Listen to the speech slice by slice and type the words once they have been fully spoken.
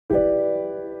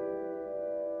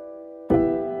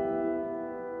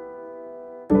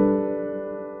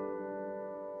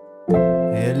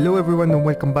Hello everyone and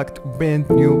welcome back to a brand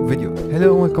new video.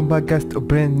 Hello and welcome back guys to a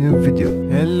brand new video.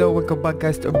 Hello, welcome back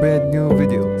guys to a brand new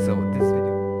video.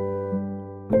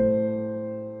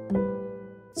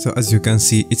 So as you can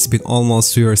see, it's been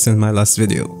almost 2 years since my last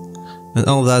video. And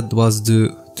all that was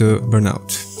due to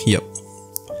burnout. Yep.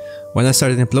 When I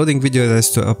started uploading videos, I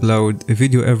used to upload a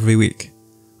video every week.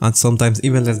 And sometimes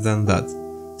even less than that.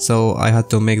 So I had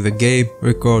to make the game,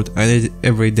 record, and edit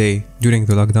every day during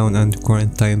the lockdown and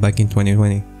quarantine back in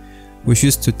 2020. Which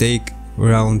used to take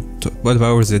around 12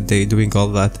 hours a day doing all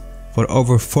that for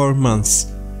over 4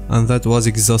 months. And that was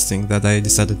exhausting that I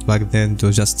decided back then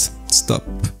to just stop.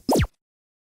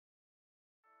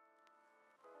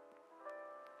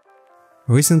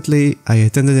 Recently, I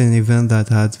attended an event that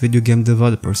had video game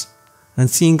developers, and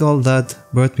seeing all that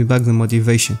brought me back the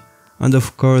motivation. And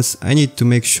of course, I need to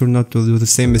make sure not to do the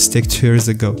same mistake 2 years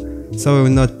ago, so I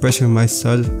will not pressure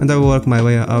myself and I will work my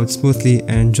way out smoothly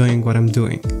and enjoying what I'm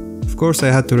doing. Of course,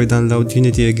 I had to re-download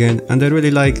Unity again, and I really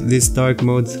like this dark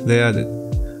mode they added.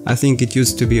 I think it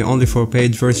used to be only for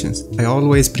paid versions. I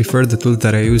always prefer the tool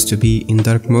that I used to be in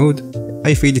dark mode.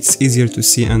 I feel it's easier to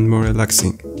see and more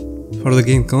relaxing. For the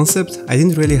game concept, I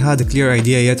didn't really have a clear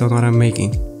idea yet on what I'm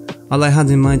making. All I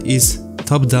had in mind is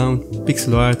top-down,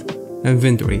 pixel art,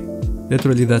 inventory.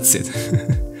 Literally that's it.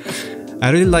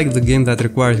 I really like the game that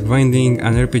requires grinding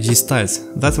and RPG styles,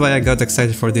 that's why I got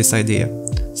excited for this idea.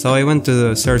 So I went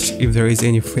to search if there is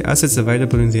any free assets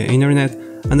available in the internet,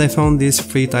 and I found this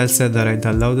free tileset that I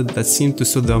downloaded that seemed to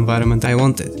suit the environment I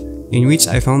wanted, in which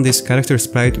I found this character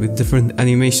sprite with different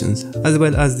animations, as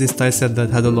well as this tileset that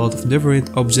had a lot of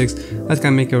different objects that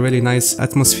can make a really nice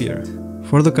atmosphere.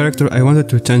 For the character, I wanted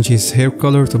to change his hair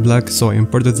color to black, so I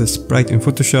imported the sprite in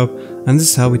Photoshop, and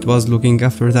this is how it was looking.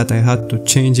 After that I had to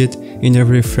change it in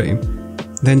every frame.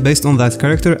 Then based on that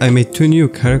character, I made 2 new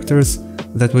characters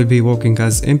that will be working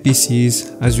as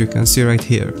NPCs, as you can see right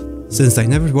here. Since I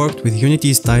never worked with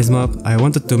Unity's tiles map, I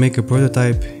wanted to make a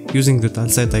prototype using the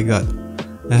tileset I got.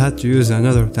 I had to use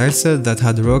another tileset that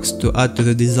had rocks to add to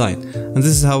the design, and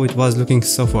this is how it was looking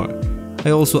so far.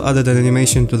 I also added an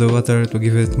animation to the water to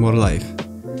give it more life.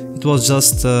 It was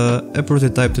just a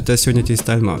prototype to test Unity's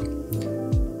tile map.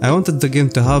 I wanted the game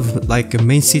to have like a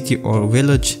main city or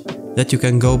village that you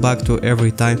can go back to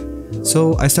every time,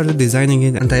 so I started designing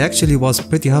it and I actually was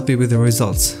pretty happy with the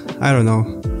results. I don't know,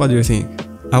 what do you think?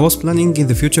 I was planning in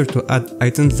the future to add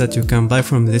items that you can buy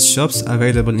from these shops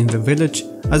available in the village,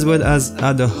 as well as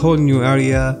add a whole new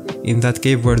area in that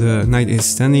cave where the knight is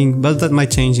standing, but that might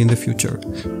change in the future,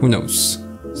 who knows.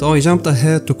 So I jumped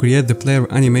ahead to create the player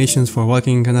animations for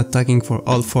walking and attacking for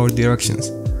all 4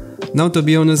 directions. Now to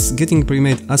be honest, getting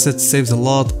pre-made assets saves a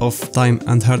lot of time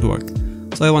and hard work,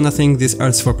 so I wanna thank these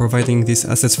arts for providing these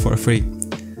assets for free.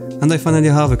 And I finally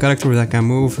have a character that can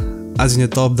move as in a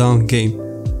top-down game,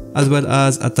 as well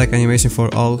as attack animation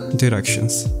for all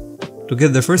directions. To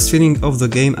get the first feeling of the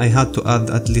game, I had to add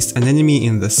at least an enemy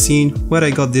in the scene, where I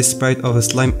got this sprite of a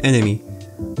slime enemy,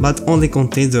 but only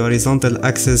contains the horizontal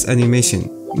axis animation,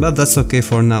 but that's okay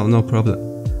for now, no problem.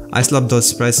 I slapped those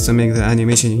sprites to make the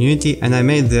animation in Unity, and I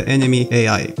made the enemy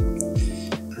AI.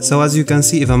 So as you can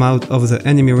see, if I'm out of the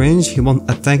enemy range, he won't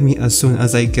attack me. As soon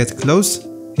as I get close,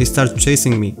 he starts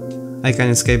chasing me. I can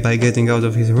escape by getting out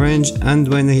of his range, and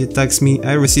when he attacks me,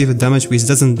 I receive a damage which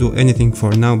doesn't do anything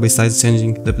for now besides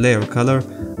changing the player color,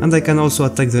 and I can also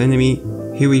attack the enemy.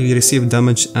 He will receive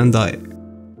damage and die.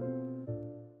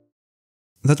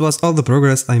 That was all the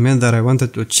progress I made that I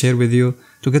wanted to share with you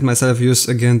to get myself used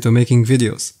again to making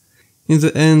videos. In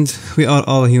the end, we are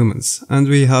all humans, and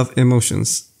we have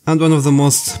emotions, and one of the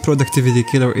most productivity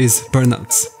killer is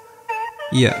burnouts.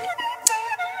 Yeah.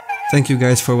 Thank you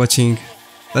guys for watching.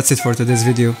 That's it for today's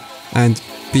video, and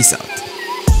peace out.